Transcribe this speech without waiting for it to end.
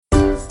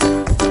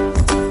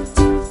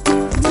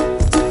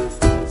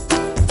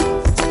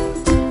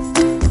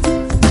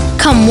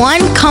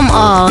One, come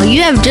all.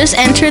 You have just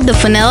entered the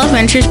Fennell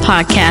Adventures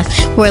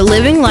podcast, where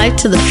living life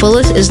to the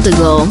fullest is the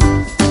goal.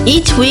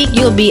 Each week,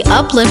 you'll be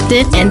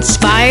uplifted,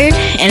 inspired,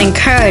 and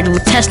encouraged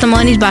with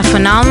testimonies by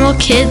phenomenal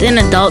kids and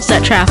adults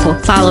that travel,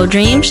 follow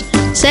dreams,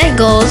 set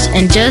goals,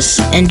 and just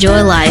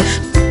enjoy life.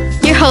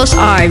 Your hosts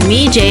are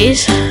me,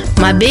 Jace,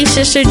 my big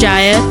sister,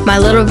 Jaya, my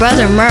little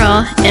brother,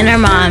 Merle, and our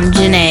mom,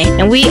 Janae,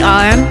 and we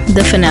are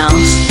the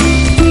Fennells.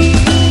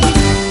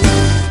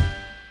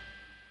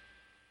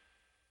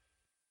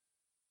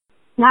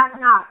 Knock,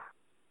 knock.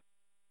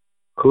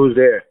 Who's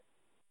there?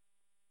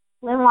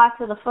 Living life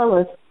to the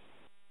fullest.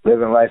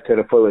 Living life to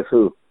the fullest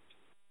who?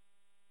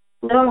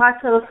 Living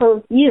life to the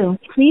fullest you.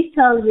 Please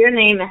tell us your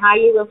name and how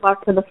you live life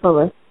to the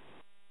fullest.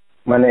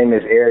 My name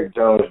is Eric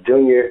Jones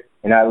Jr.,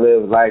 and I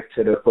live life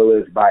to the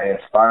fullest by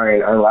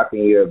inspiring,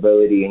 unlocking your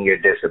ability and your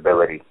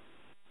disability.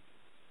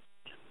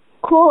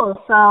 Cool.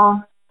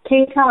 So, can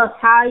you tell us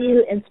how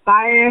you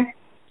inspire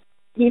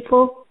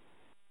people?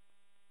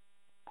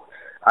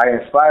 I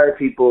inspire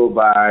people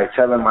by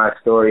telling my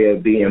story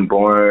of being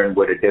born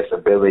with a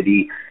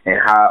disability and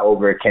how I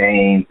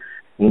overcame,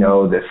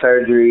 the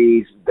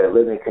surgeries, the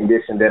living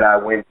condition that I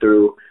went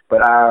through.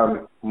 But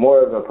I'm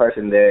more of a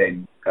person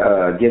that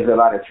gives a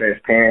lot of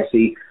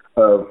transparency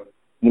of,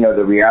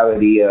 the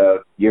reality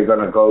of you're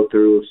going to go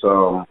through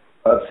some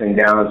ups and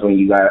downs when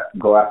you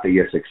go after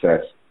your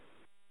success.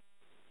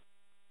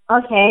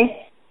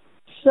 Okay.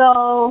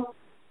 So,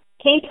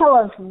 can you tell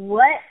us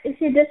what is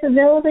your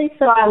disability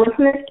so our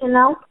listeners can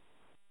know?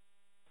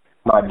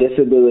 My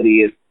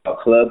disability is a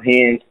club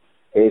hand.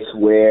 It's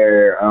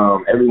where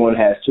everyone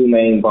has two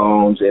main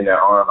bones in their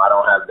arm. I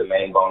don't have the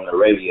main bone, the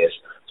radius.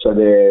 So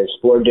there's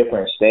 4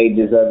 different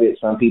stages of it.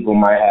 Some people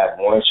might have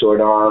one short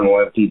arm.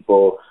 One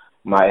people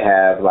might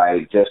have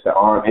just the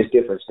arm. It's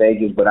different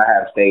stages, but I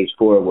have stage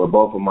 4 where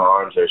both of my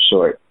arms are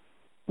short.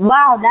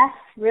 Wow, that's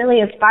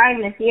really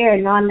inspiring to hear,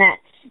 knowing that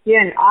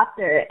you're an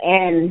author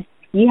and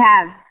you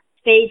have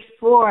stage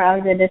 4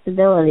 of the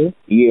disability.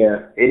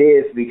 Yeah, it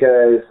is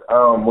because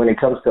when it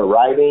comes to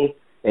writing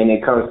and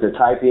it comes to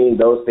typing,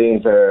 those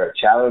things are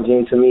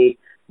challenging to me.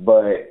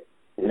 But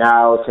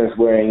now, since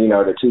we're in,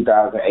 the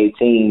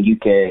 2018, you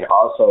can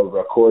also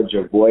record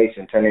your voice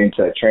and turn it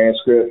into a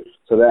transcript.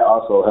 So that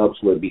also helps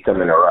with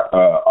becoming an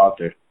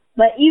author.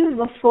 But even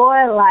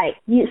before,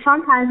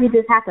 sometimes you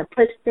just have to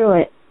push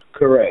through it.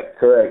 Correct.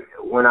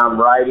 When I'm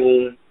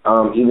writing,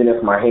 even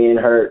if my hand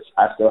hurts,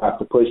 I still have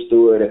to push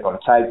through it. If I'm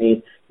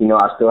typing,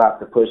 I still have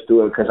to push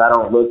through it because I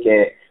don't look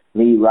at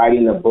me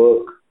writing a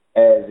book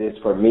as it's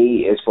for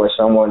me. It's for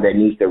someone that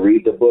needs to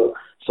read the book.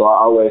 So I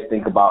always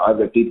think about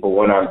other people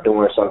when I'm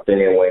doing something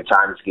and when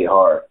times get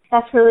hard.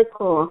 That's really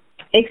cool.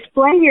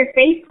 Explain your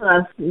faith to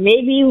us,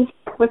 maybe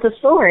with a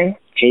story.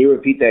 Can you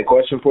repeat that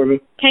question for me?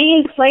 Can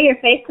you explain your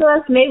faith to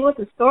us, maybe with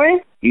a story?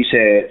 You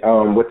said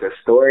with a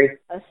story?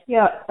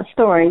 Yeah, a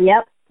story,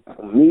 yep.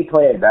 Me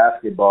playing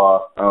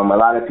basketball, a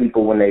lot of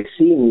people, when they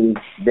see me,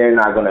 they're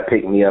not going to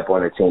pick me up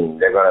on a team.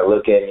 They're going to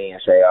look at me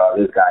and say, oh,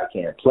 this guy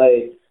can't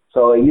play.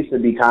 So it used to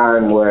be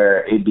time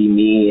where it'd be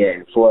me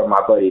and 4 of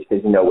my buddies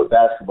because, with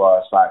basketball,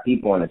 it's 5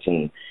 people on the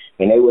team.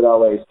 And they would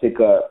always pick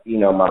up,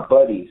 my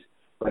buddies.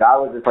 But I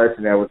was the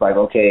person that was like,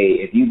 okay,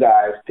 if you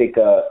guys pick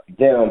up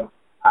them,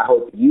 I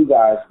hope you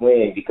guys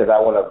win because I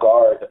want to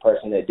guard the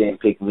person that didn't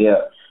pick me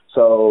up.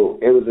 So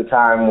it was a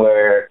time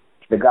where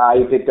the guy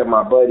who picked up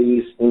my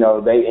buddies,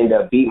 they ended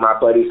up beating my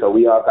buddy, so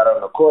we all got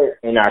on the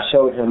court, and I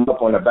showed him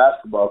up on the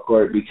basketball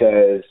court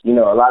because, a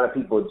lot of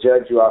people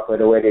judge you off of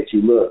the way that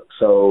you look.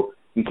 So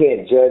you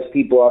can't judge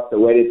people off the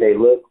way that they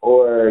look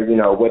or,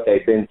 what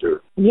they've been through.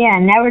 Yeah,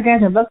 never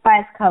judge a book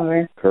by its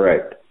cover.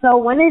 Correct. So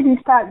when did you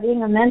start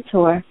being a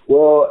mentor?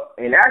 Well,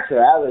 in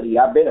actuality,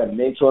 I've been a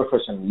mentor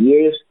for some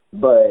years,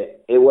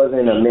 but it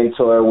wasn't a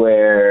mentor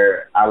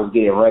where I was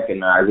getting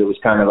recognized. It was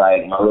kind of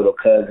like my little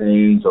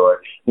cousins or,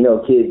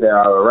 kids that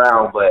are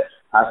around. But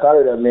I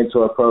started a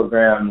mentor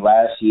program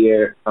last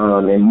year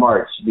in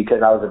March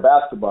because I was a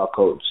basketball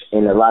coach,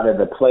 and a lot of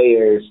the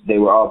players, they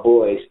were all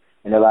boys,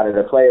 and a lot of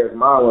the players'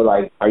 mom were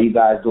like, are you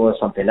guys doing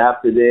something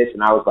after this?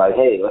 And I was like,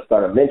 hey, let's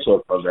start a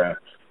mentor program.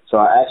 So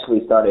I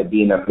actually started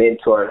being a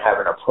mentor and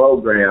having a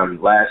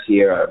program last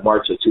year,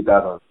 March of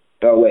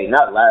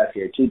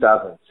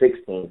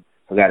 2016.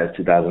 I got it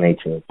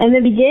 2018. In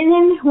the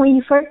beginning, when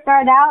you first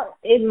start out,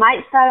 it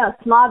might start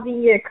out small,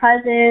 being your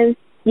cousins,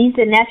 nieces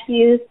and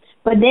nephews,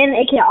 but then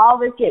it can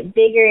always get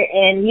bigger,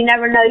 and you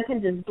never know, you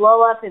can just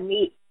blow up and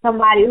meet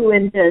somebody who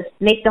would just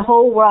make the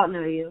whole world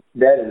know you.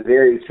 That is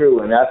very true,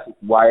 and that's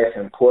why it's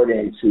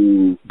important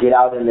to get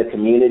out in the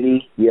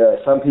community. Yeah,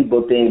 some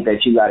people think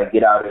that you got to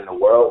get out in the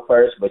world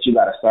first, but you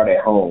got to start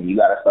at home. You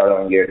got to start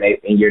in your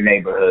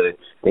neighborhood.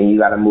 Then you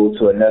got to move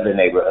to another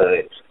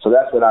neighborhood. So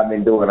that's what I've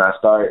been doing. I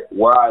start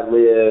where I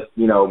live,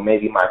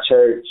 maybe my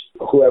church,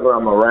 whoever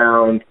I'm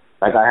around.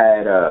 Like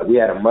we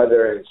had a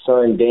mother and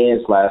son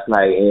dance last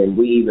night, and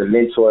we even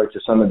mentored to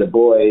some of the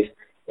boys.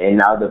 And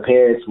now the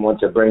parents want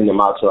to bring them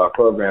out to our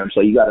program.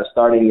 So you got to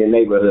start in your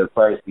neighborhood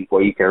first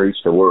before you can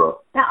reach the world.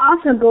 That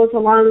also goes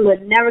along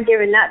with never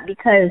giving up,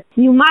 because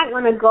you might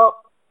want to go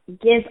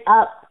give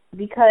up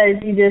because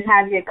you just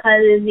have your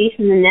cousins, nieces,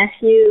 and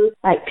nephews,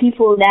 like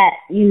people that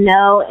you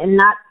know, and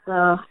not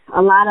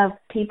a lot of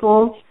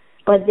people.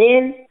 But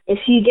then if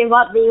you give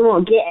up, then you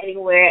won't get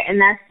anywhere, and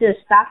that's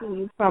just stopping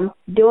you from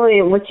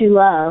doing what you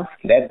love.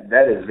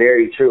 That is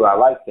very true. I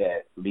like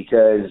that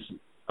because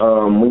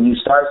when you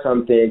start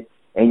something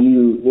and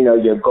you know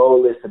your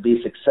goal is to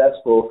be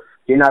successful,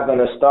 you're not going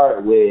to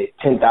start with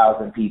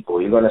 10,000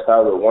 people. You're going to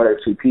start with 1 or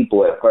 2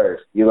 people at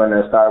first. You're going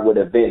to start with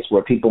events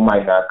where people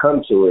might not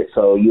come to it.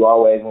 So you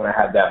always want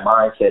to have that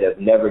mindset of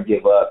never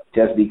give up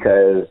just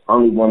because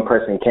only one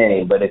person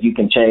came. But if you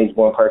can change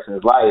one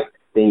person's life,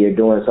 then you're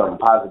doing something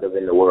positive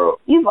in the world.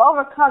 You've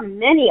overcome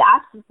many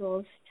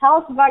obstacles.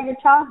 Tell us about your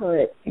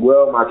childhood.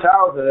 Well, my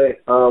childhood,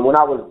 when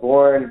I was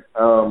born,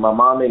 my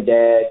mom and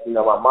dad, you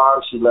know, my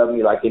mom, she loved me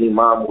like any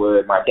mom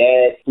would. My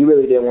dad, he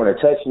really didn't want to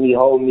touch me,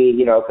 hold me,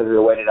 you know, because of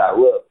the way that I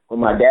looked.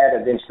 But my dad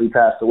eventually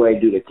passed away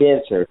due to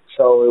cancer.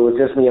 So it was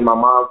just me and my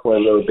mom for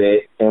a little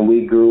bit, and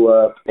we grew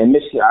up in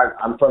Michigan.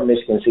 I'm from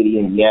Michigan City,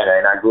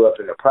 Indiana, and I grew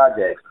up in the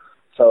projects.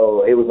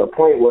 So it was a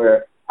point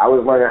where I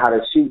was learning how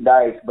to shoot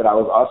dice, but I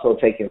was also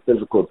taking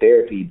physical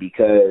therapy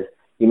because,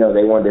 you know,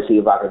 they wanted to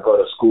see if I could go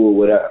to school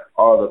with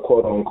all the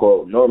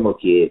quote-unquote normal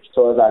kids.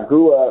 So as I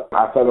grew up,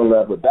 I fell in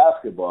love with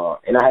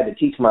basketball, and I had to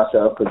teach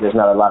myself because there's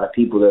not a lot of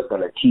people that's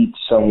going to teach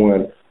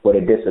someone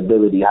with a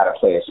disability how to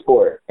play a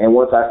sport. And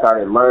once I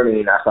started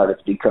learning, I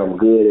started to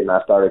become good, and I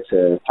started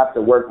to have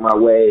to work my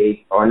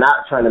way on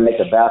not trying to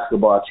make a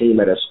basketball team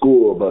at a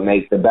school, but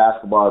make the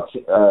basketball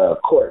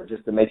court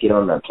just to make it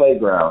on the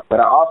playground. But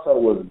I also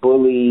was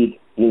bullied.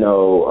 You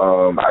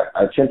know,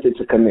 I attempted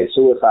to commit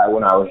suicide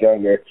when I was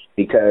younger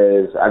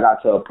because I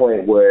got to a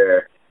point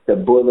where the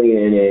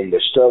bullying and the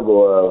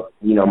struggle of,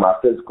 you know, my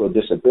physical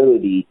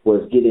disability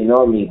was getting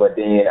on me. But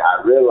then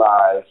I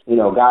realized, you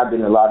know, God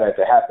didn't allow that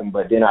to happen.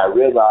 But then I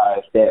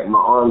realized that my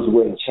arms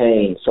wouldn't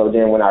change. So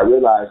then when I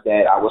realized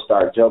that, I would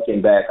start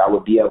joking back. I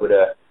was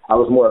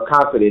more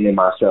confident in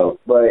myself.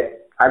 But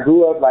I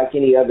grew up like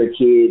any other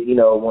kid, you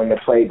know, wanting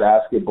to play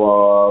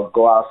basketball,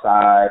 go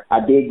outside. I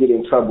did get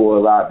in trouble a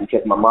lot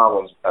because my mom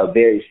was a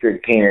very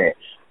strict parent.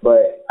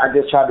 But I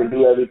just tried to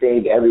do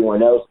everything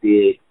everyone else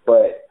did,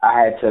 but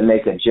I had to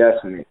make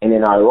adjustments. And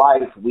in our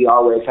life, we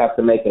always have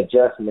to make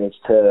adjustments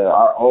to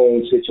our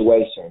own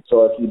situation.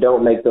 So if you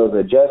don't make those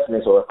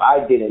adjustments, or if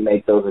I didn't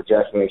make those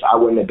adjustments, I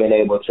wouldn't have been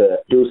able to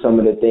do some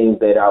of the things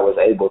that I was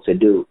able to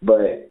do.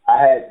 But I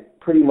had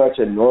pretty much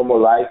a normal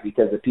life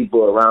because the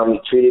people around me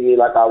treated me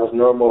like I was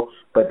normal,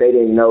 but they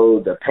didn't know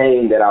the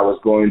pain that I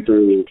was going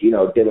through, you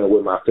know, dealing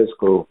with my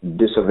physical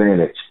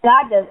disadvantage.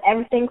 God does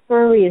everything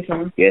for a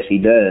reason. Yes, he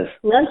does.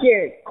 Love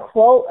your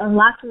quote,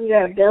 unlocking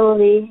your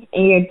ability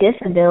and your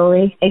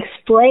disability.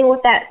 Explain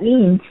what that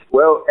means.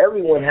 Well,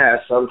 everyone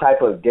has some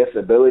type of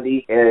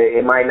disability, and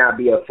it might not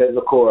be a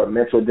physical or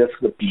mental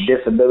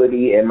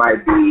disability. It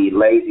might be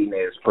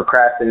laziness,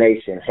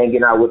 procrastination,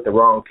 hanging out with the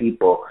wrong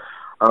people,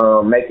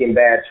 making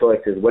bad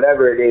choices,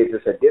 whatever it is,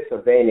 it's a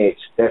disadvantage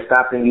that's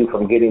stopping you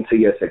from getting to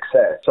your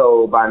success.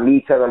 So by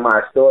me telling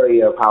my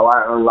story of how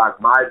I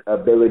unlocked my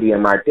ability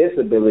and my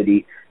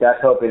disability,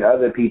 that's helping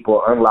other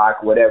people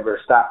unlock whatever's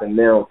stopping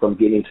them from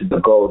getting to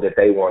the goal that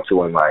they want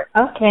to in life.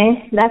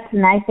 Okay, that's a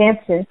nice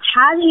answer.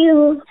 How do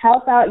you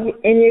help out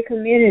in your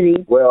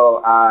community?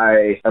 Well,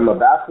 I am a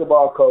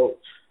basketball coach.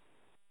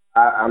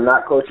 I'm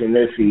not coaching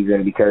this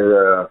season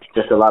because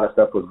just a lot of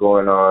stuff was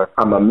going on.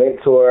 I'm a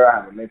mentor.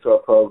 I have a mentor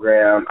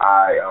program.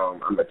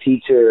 I'm a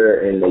teacher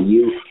in the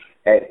youth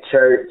at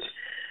church.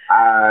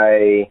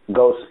 I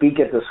go speak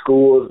at the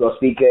schools, go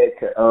speak at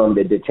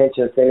the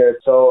detention center.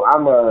 So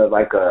I'm a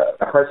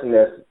person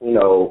that's, you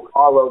know,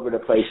 all over the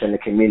place in the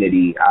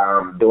community.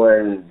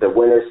 During the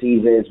winter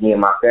seasons, me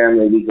and my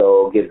family, we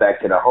go give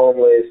back to the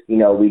homeless. You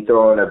know, we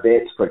throw in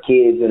events for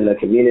kids in the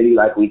community,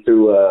 like we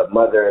threw a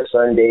mother and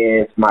son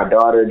dance. My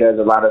daughter does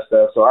a lot of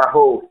stuff. So our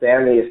whole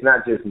family, it's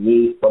not just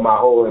me, but my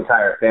whole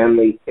entire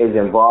family is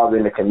involved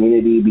in the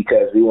community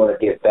because we want to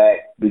give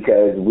back,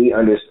 because me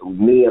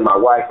and my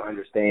wife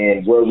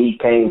understand where we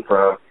came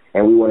from,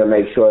 and we want to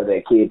make sure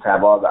that kids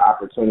have all the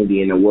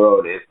opportunity in the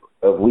world.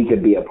 If we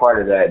could be a part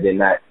of that, then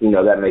that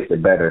makes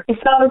it better. It's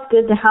always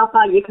good to help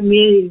out your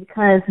community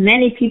because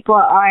many people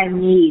are in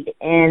need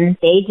and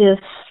they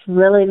just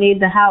really need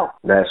the help.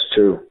 That's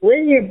true. What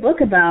is your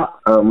book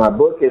about? My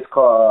book is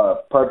called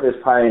Purpose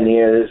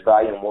Pioneers,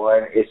 Volume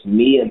 1. It's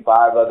me and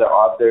 5 other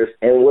authors,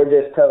 and we're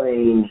just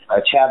telling a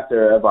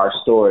chapter of our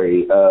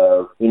story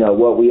of, you know,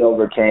 what we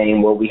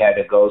overcame, what we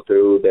had to go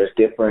through. There's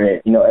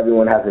different, you know,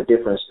 everyone has a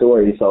different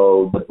story,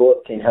 so the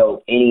book can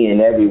help any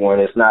and everyone.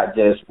 It's not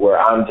just where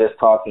I'm just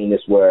talking.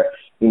 It's where,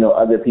 you know,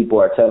 other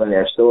people are telling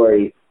their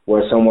story,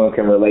 where someone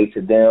can relate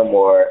to them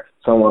or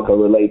someone can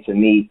relate to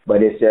me.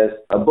 But it's just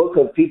a book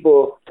of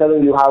people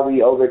telling you how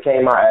we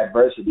overcame our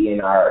adversity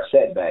and our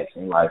setbacks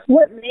in life.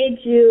 What made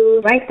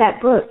you write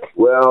that book?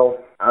 Well,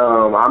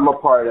 I'm a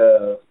part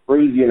of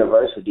Breathe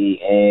University,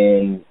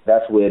 and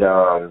that's with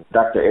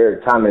Dr.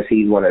 Eric Thomas.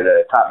 He's one of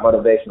the top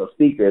motivational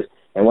speakers.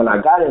 And when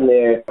I got in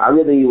there, I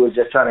really was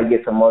just trying to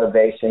get some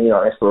motivation,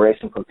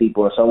 inspiration from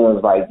people. And someone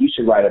was like, you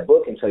should write a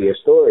book and tell your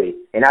story.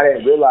 And I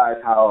didn't realize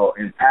how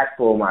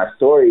impactful my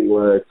story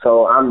was.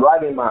 So I'm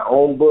writing my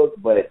own book,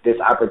 but this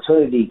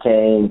opportunity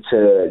came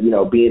to,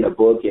 be in a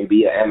book and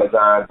be an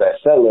Amazon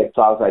bestseller.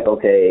 So I was like,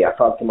 okay, I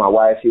talked to my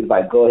wife. She was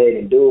like, go ahead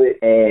and do it.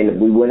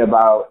 And we went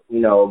about,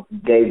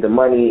 gave the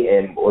money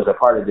and was a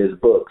part of this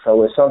book.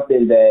 So it's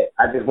something that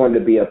I just wanted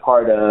to be a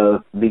part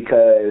of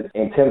because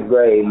in 10th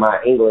grade,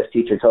 my English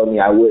teacher told me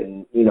I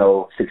wouldn't,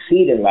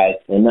 succeed in life.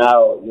 And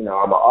now,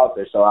 I'm an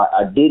author. So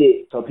I did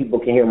it so people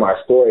can hear my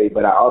story,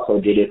 but I also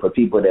did it for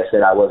people that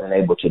said I wasn't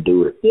able to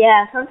do it.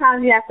 Yeah,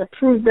 sometimes you have to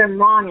prove them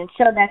wrong and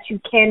show that you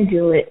can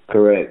do it.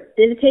 Correct.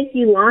 Did it take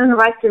you long to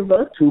write your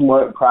book?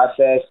 2-month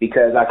process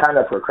because I kind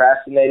of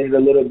procrastinated a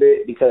little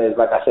bit because,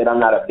 like I said, I'm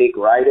not a big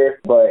writer.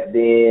 But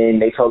then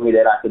they told me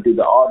that I could do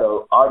the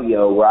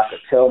audio where I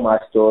could tell my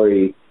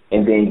story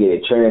and then get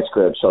a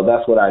transcript. So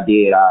that's what I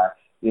did. I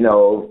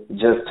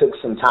just took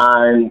some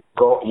time,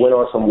 went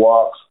on some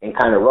walks, and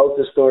kind of wrote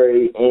the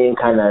story and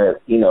kind of,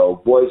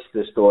 voiced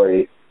the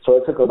story. So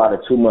it took about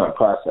a 2-month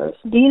process.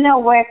 Do you know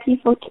where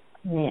people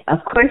of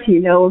course you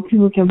know where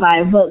people can buy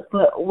a book,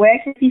 but where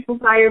can people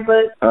buy your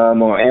book?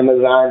 On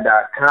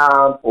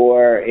Amazon.com,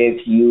 or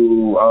if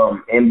you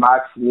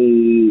inbox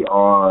me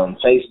on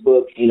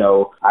Facebook,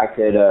 I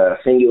could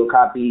send you a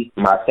copy.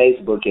 My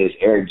Facebook is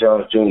Eric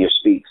Jones Jr.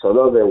 Speaks. So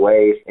those are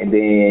ways. And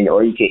then,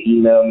 or you can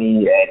email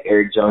me at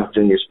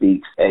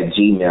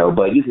ericjonesjrspeaks@gmail.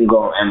 But you can go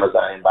on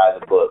Amazon and buy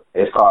the book.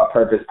 It's called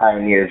Purpose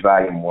Pioneers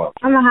Volume 1.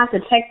 I'm going to have to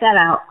check that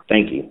out.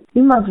 Thank you.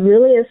 You must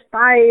really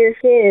inspire your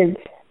kids.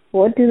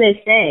 What do they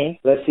say?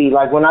 Let's see,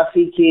 like when I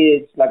see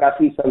kids, like I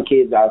see some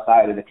kids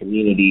outside of the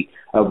community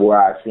of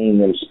where I've seen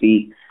them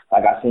speak.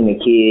 Like I seen a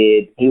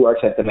kid, he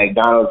works at the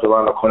McDonald's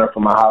around the corner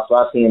from my house, so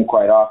I see him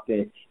quite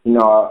often.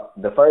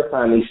 The first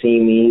time he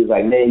seen me, he was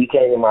like, man, you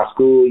came to my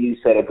school, you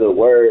said a good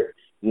word.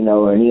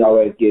 And he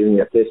always gives me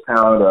a fist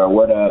pound or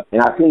what up.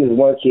 And I seen this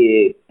one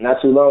kid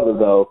not too long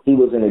ago. He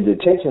was in a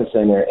detention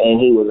center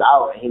and he was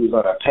out and he was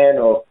on a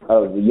panel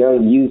of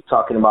young youth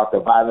talking about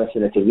the violence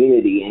in the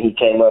community. And he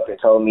came up and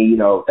told me,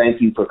 thank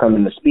you for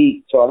coming to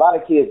speak. So a lot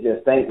of kids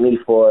just thank me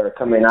for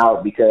coming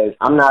out because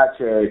I'm not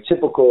your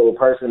typical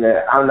person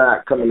that I'm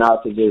not coming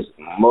out to just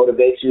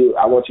motivate you.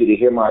 I want you to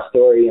hear my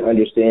story and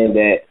understand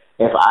that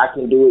if I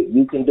can do it,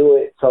 you can do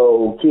it.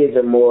 So kids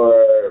are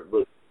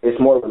it's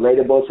more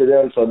relatable to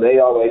them, so they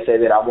always say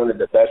that I'm one of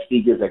the best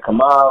speakers that come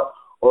out,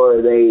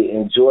 or they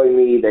enjoy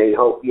me, they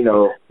hope,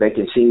 they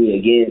can see me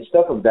again,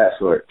 stuff of that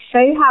sort. So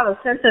you have a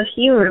sense of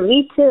humor.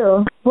 Me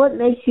too. What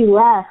makes you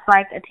laugh?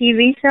 Like a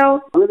TV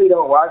show? I really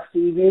don't watch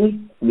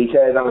TV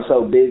because I'm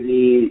so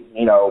busy,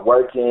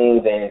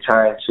 working and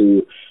trying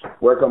to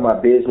work on my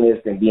business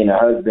and being a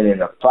husband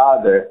and a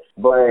father.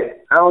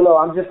 But I don't know,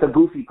 I'm just a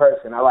goofy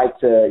person. I like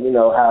to,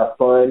 have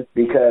fun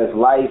because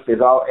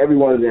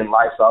everyone's in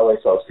life's always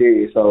so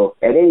serious. So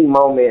at any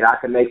moment I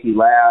can make you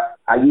laugh.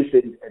 I used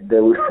to,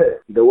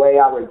 the way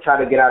I would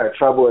try to get out of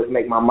trouble is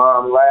make my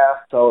mom laugh.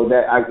 So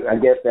that I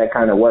guess that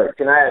kind of works.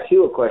 Can I ask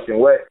you a question?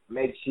 What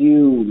makes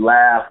you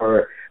laugh,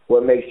 or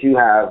what makes you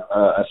have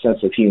a sense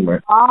of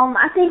humor?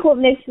 I think what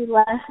makes me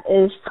laugh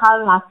is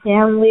probably my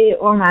family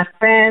or my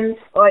friends,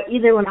 or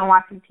either when I'm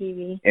watching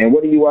TV. And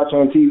what do you watch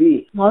on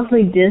TV?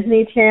 Mostly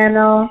Disney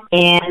Channel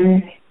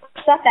and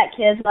stuff that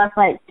kids love,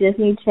 like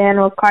Disney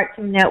Channel,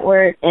 Cartoon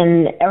Network,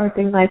 and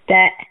everything like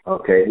that.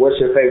 Okay, what's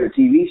your favorite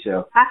TV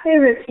show? My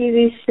favorite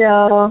TV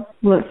show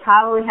would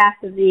probably have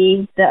to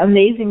be The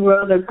Amazing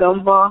World of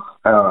Gumball.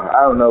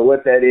 I don't know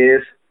what that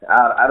is.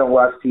 I don't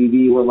watch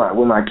TV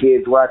when my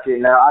kids watch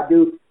it. Now I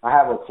do. I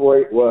have a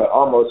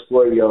almost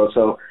 4-year-old,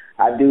 so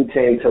I do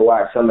tend to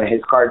watch some of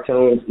his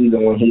cartoons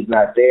even when he's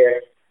not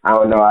there. I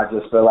don't know. I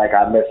just feel like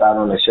I miss out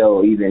on the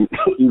show even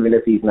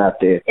if he's not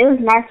there. It was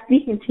nice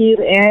speaking to you,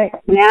 Eric.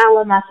 Now I'll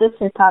let my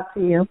sister talk to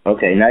you.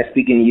 Okay, nice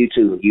speaking to you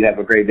too. You have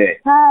a great day.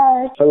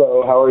 Hi.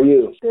 Hello, how are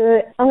you?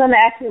 Good. I'm going to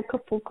ask you a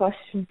couple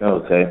questions.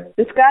 Okay.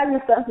 Describe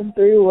yourself in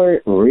 3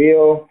 words.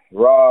 Real,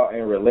 raw,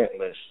 and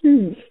relentless.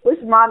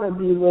 Which motto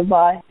do you live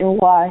by and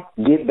why?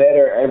 Get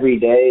better every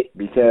day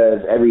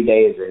because every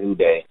day is a new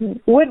day.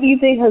 What do you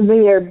think has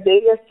been your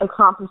biggest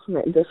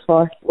accomplishment this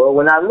far? Well,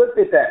 when I looked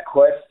at that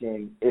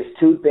question, it's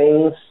 2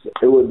 things.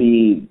 It would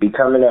be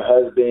becoming a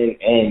husband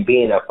and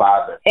being a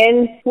father.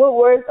 And what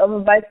words of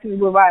advice do you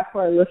provide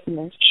for our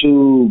listeners?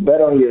 To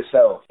bet on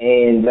yourself.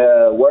 And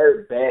the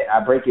word bet,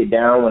 I break it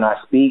down when I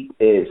speak,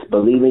 is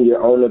believe in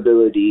your own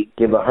ability,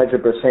 give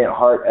 100%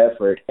 heart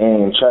effort,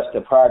 and trust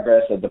the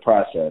progress of the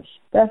process.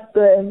 That's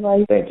good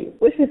advice. Thank you.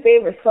 What's your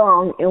favorite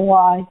song and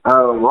why?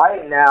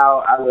 Right now,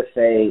 I would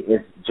say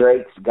it's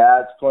Drake's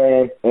God's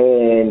Plan.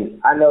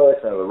 And I know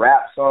it's a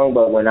rap song,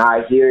 but when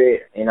I hear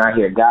it and I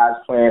hear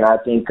God's Plan, I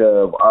think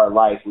of our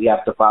life. We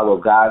have to follow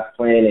God's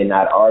plan and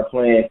not our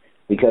plan,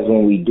 because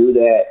when we do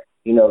that,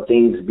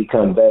 things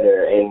become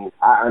better. And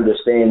I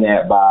understand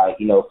that by,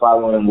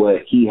 following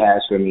what he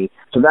has for me.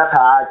 So that's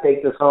how I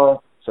take the song.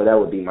 So that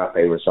would be my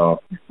favorite song.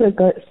 It's a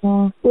good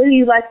song. What do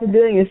you like to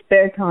do in your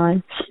spare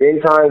time?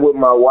 Spend time with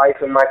my wife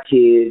and my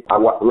kids. I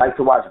like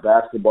to watch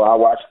basketball. I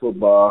watch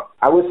football.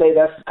 I would say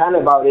that's kind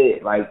of about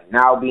it. Like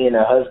now being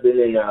a husband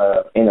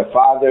and a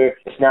father,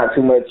 it's not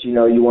too much,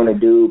 you want to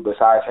do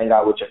besides hang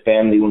out with your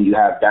family when you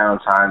have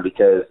downtime,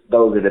 because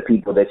those are the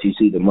people that you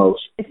see the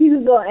most. If you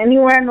could go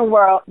anywhere in the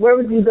world, where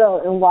would you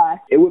go and why?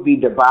 It would be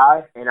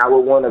Dubai, and I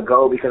would want to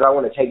go because I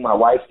want to take my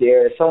wife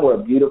there. It's somewhere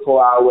beautiful.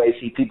 I always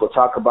see people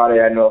talk about it.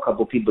 I know a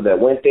couple people that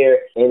went there,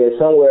 and it's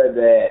somewhere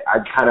that I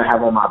kind of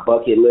have on my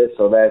bucket list,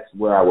 so that's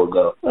where I would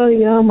go. Oh,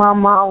 yeah, my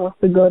mom wants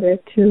to go there,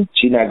 too.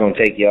 She's not going to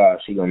take y'all.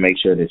 She's going to make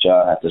sure that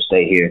y'all have to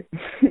stay here.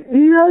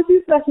 She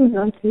said she's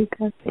going to take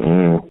us.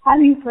 How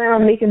do you plan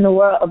on making the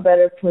world a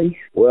better place?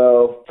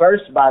 Well,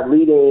 first by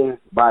leading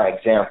by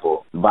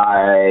example,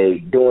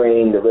 by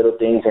doing the little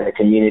things in the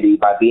community,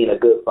 by being a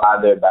good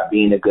father, by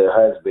being a good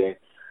husband,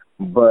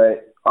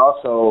 but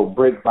also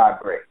brick by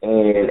brick,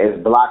 and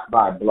it's block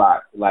by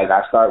block. Like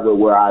I start with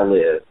where I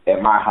live,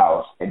 at my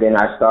house, and then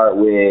I start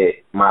with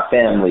my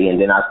family, and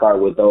then I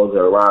start with those that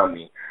are around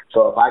me.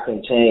 So if I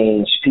can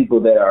change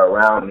people that are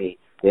around me,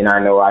 then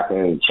I know I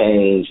can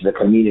change the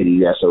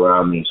community that's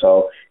around me.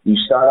 So you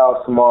start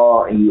off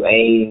small and you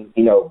aim,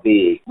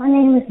 big. My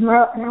name is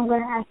Merle, and I'm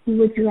going to ask you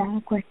would you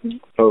rather question.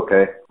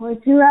 Okay.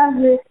 Would you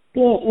rather be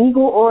an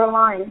eagle or a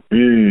lion?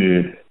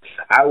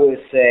 I would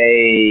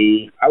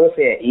say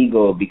an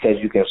eagle, because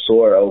you can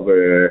soar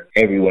over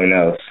everyone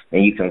else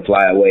and you can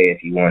fly away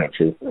if you wanted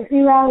to. Would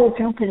you rather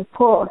drink in a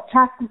pool of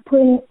chocolate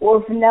pudding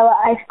or vanilla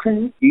ice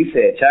cream? You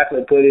said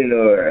chocolate pudding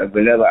or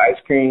vanilla ice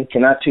cream.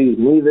 Can I choose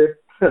neither?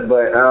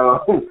 But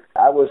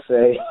I would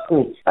say,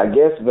 I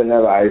guess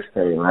vanilla ice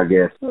cream, I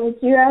guess. Would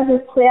you rather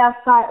play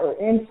outside or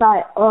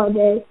inside all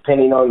day?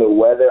 Depending on the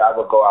weather, I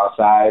would go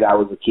outside. I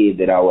was a kid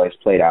that always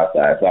played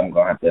outside, so I'm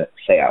going to have to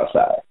stay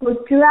outside. Would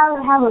you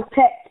rather have a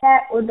pet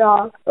cat or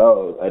dog?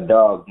 Oh, a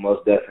dog,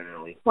 most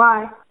definitely.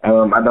 Why? I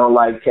don't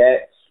like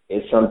cats.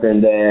 It's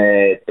something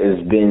that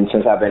has been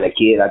since I've been a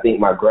kid. I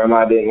think my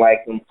grandma didn't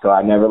like them, so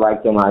I never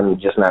liked them.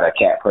 I'm just not a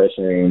cat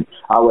person. And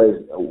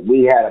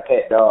we had a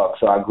pet dog,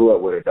 so I grew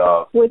up with a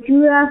dog. Would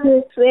you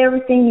rather say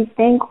everything you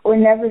think or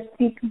never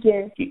speak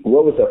again?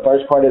 What was the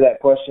first part of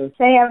that question?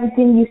 Say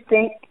everything you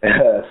think.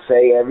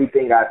 Say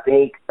everything I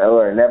think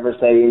or never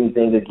say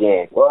anything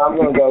again. Well, I'm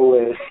going to go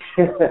with...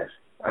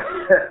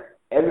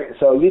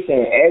 So you're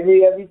saying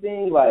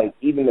everything, like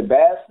even the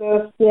bad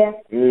stuff? Yeah.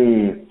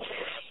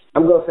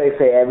 I'm going to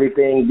say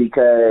everything,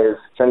 because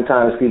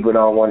sometimes people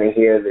don't want to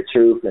hear the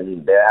truth,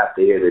 and they have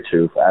to hear the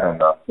truth. I don't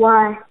know.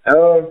 Why?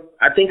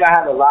 I think I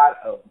have a lot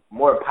of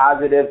more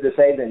positive to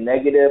say than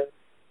negative,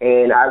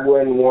 and I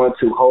wouldn't want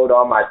to hold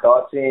all my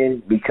thoughts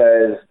in,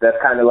 because that's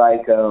kind of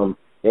like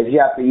if you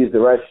have to use the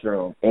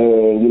restroom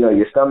and,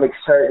 your stomach's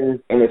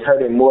hurting, and it's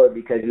hurting more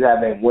because you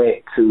haven't went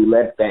to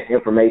let that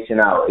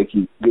information out, if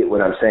you get what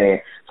I'm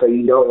saying. So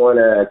you don't want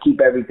to keep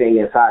everything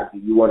inside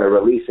you. You want to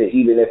release it,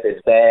 even if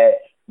it's bad,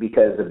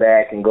 because the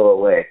bad can go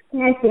away.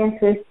 Nice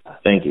answer.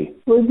 Thank you.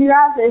 Would you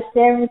rather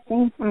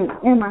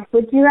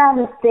Would you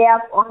rather stay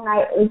up all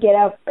night or get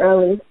up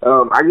early?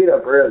 I get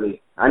up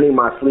early. I need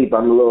my sleep.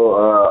 I'm a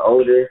little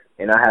older,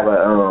 and I have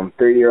a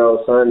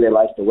 3-year-old son that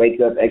likes to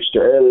wake up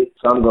extra early,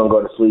 so I'm going to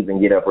go to sleep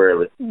and get up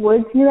early.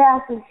 Would you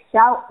rather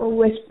shout or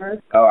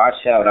whisper? Oh, I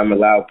shout. I'm a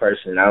loud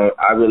person.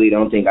 I really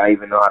don't think I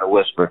even know how to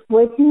whisper.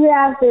 Would you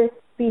rather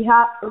be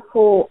hot or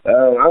cold?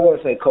 I'm going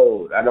to say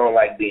cold. I don't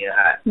like being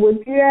hot.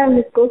 Would you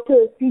rather go to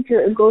the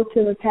future or go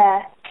to the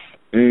past?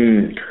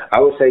 I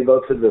would say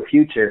go to the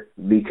future,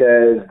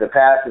 because the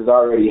past has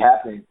already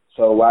happened.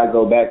 So why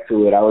go back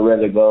to it? I would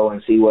rather go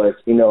and see what's,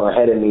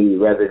 ahead of me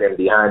rather than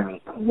behind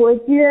me.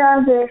 Would you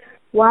rather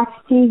watch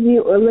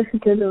TV or listen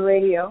to the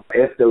radio?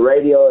 If the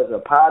radio is a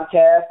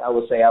podcast, I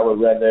would say I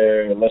would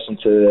rather listen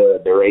to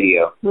the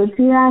radio. Would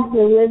you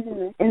rather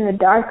live in the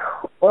dark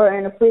or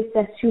in a place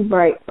that's too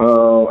bright?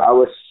 I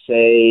would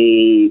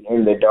say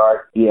in the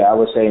dark. Yeah, I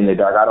would say in the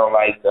dark. I don't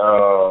like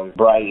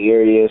bright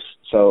areas.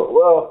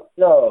 So,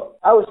 no,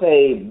 I would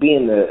say be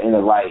in the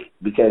light,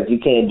 because you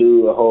can't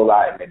do a whole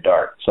lot in the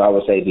dark. So I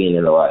would say being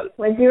in the light.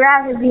 Would you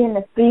rather be in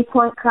a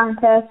 3-point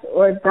contest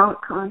or a dunk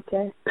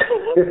contest?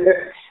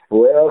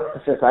 Well,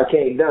 since I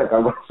can't dunk,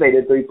 I'm going to say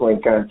the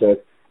 3-point contest.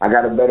 I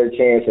got a better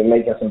chance of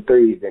making some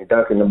threes than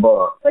dunking the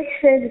ball. What's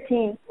your favorite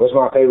team? What's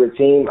my favorite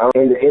team?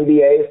 In the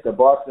NBA, it's the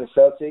Boston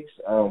Celtics.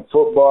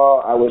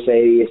 Football, I would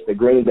say it's the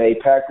Green Bay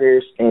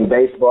Packers. And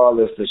baseball,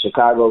 it's the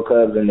Chicago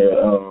Cubs and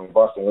the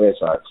Boston Red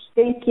Sox.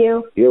 Thank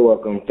you. You're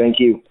welcome. Thank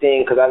you.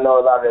 Because I know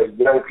a lot of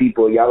young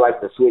people, y'all like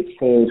to switch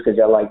teams because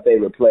y'all like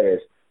favorite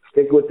players.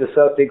 Stick with the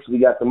Celtics. We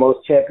got the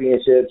most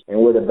championships, and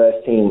we're the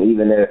best team,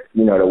 even if,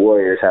 the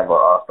Warriors have an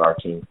all-star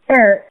team.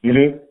 Eric,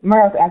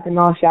 Merle's acting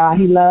all shy.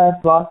 He loves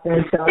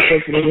Boston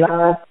Celtics, and he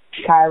loves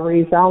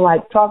Kyrie. So I'm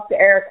like, talk to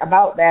Eric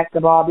about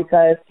basketball,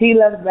 because he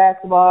loves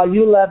basketball,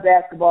 you love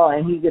basketball,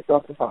 and he gets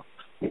off the phone.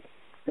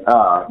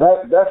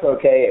 That's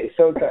okay.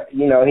 Sometimes,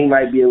 he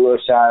might be a little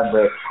shy,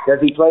 but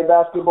does he play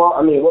basketball?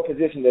 I mean, what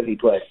position does he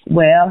play?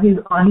 Well, he's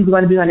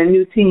going to be on a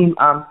new team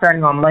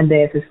starting on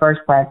Monday. It's his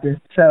first practice.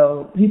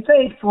 So he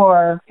played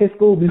for his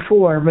school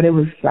before, but it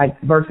was like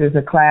versus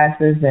the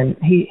classes, and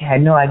he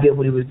had no idea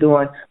what he was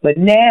doing. But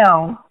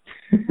now,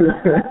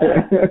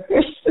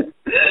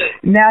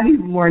 now he's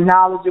more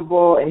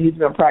knowledgeable, and he's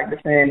been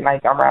practicing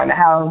like around the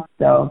house.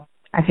 So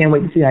I can't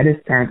wait to see how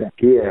this turns out.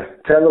 Yeah.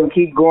 Tell him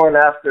keep going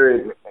after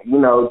it.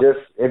 Just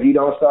if you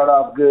don't start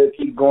off good,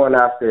 keep going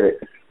after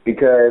it.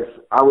 Because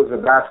I was a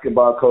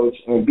basketball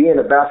coach, and being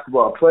a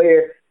basketball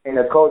player and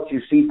a coach, you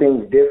see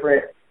things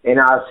different. And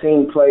I've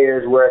seen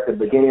players where at the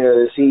beginning of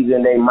the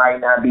season they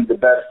might not be the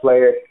best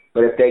player,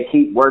 but if they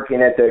keep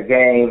working at their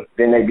game,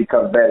 then they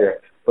become better.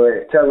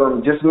 But tell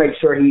him just make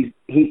sure he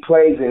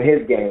plays in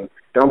his game.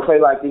 Don't play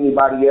like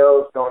anybody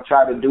else. Don't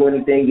try to do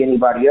anything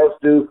anybody else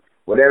do.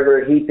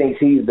 Whatever he thinks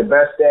he's the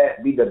best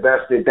at, be the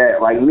best at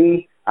that. Like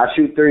me, I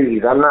shoot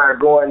threes. I'm not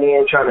going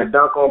in trying to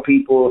dunk on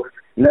people,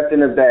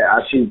 nothing of that.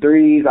 I shoot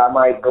threes. I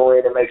might go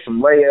in and make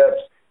some layups,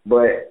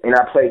 and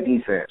I play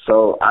defense.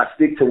 So I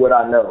stick to what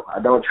I know. I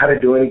don't try to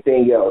do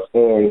anything else.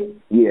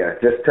 And, yeah,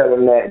 just tell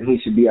him that he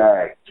should be all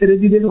right. So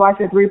did you just watch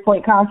the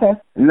 3-point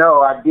contest?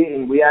 No, I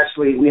didn't. We had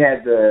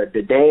the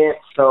dance,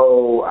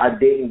 so I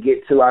didn't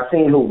get to. I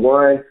seen who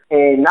won.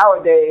 And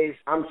nowadays,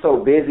 I'm so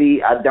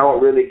busy, I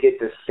don't really get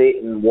to sit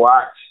and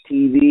watch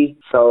TV.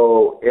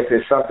 So if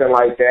it's something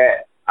like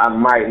that, I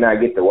might not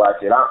get to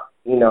watch it. I'm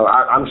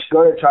just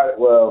going to try to,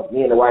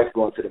 me and the wife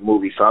going to the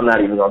movie, so I'm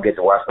not even going to get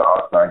to watch the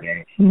All-Star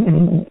game.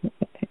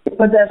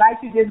 But the advice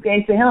you just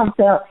gave to him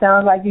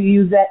sounds like you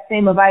use that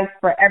same advice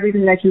for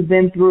everything that you've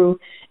been through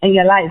in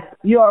your life.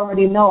 You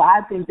already know,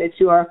 I think that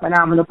you are a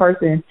phenomenal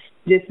person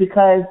just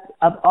because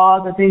of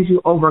all the things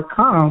you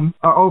overcame,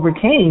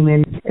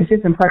 and it's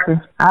just impressive.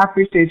 I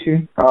appreciate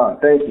you. Oh,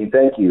 thank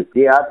you.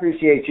 Yeah, I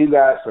appreciate you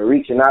guys for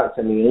reaching out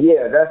to me. And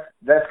yeah,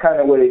 that's kind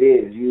of what it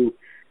is.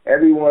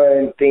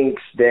 Everyone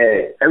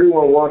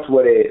wants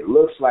what it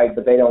looks like,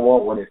 but they don't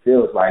want what it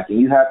feels like.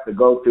 And you have to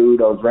go through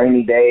those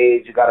rainy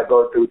days. You got to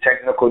go through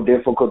technical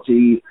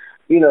difficulties.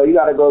 You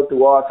got to go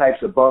through all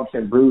types of bumps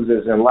and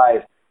bruises in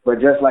life. But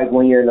just like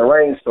when you're in a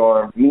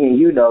rainstorm, me and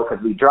because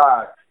we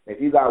drive,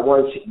 if you got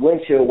one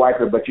windshield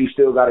wiper, but you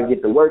still got to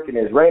get to work and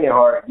it's raining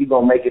hard, you're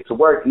going to make it to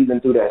work even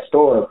through that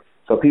storm.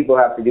 So people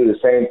have to do the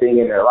same thing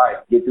in their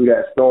life, get through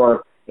that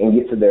storm and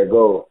get to their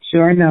goal.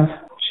 Sure enough.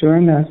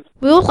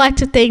 We would like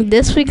to thank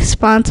this week's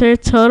sponsor,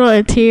 Total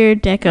Interior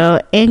Deco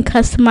and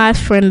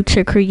Customized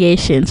Furniture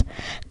Creations.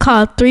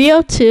 Call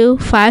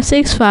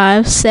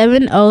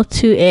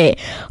 302-565-7028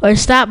 or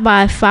stop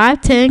by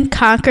 510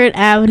 Concord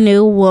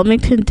Avenue,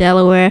 Wilmington,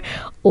 Delaware,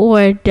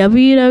 or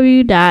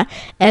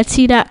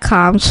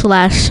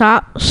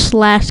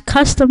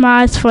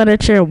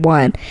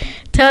www.etsy.com/shop/customizedfurniture1.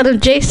 Tell them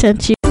Jay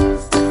sent you.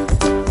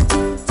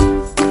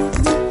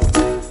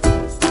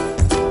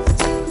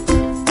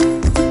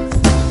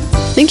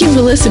 Thank you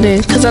for listening,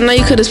 because I know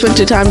you could have spent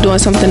your time doing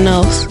something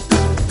else.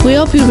 We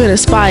hope you've been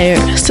inspired.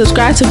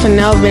 Subscribe to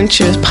Fennell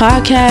Ventures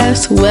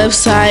podcast,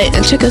 website,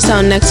 and check us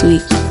out next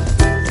week.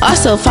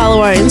 Also,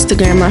 follow our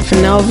Instagram at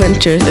Fennell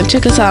Ventures and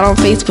check us out on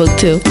Facebook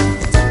too.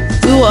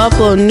 We will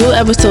upload new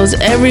episodes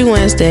every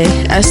Wednesday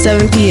at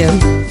 7 p.m.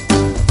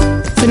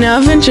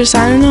 Fennell Ventures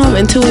signing off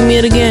until we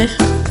meet again.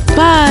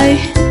 Bye!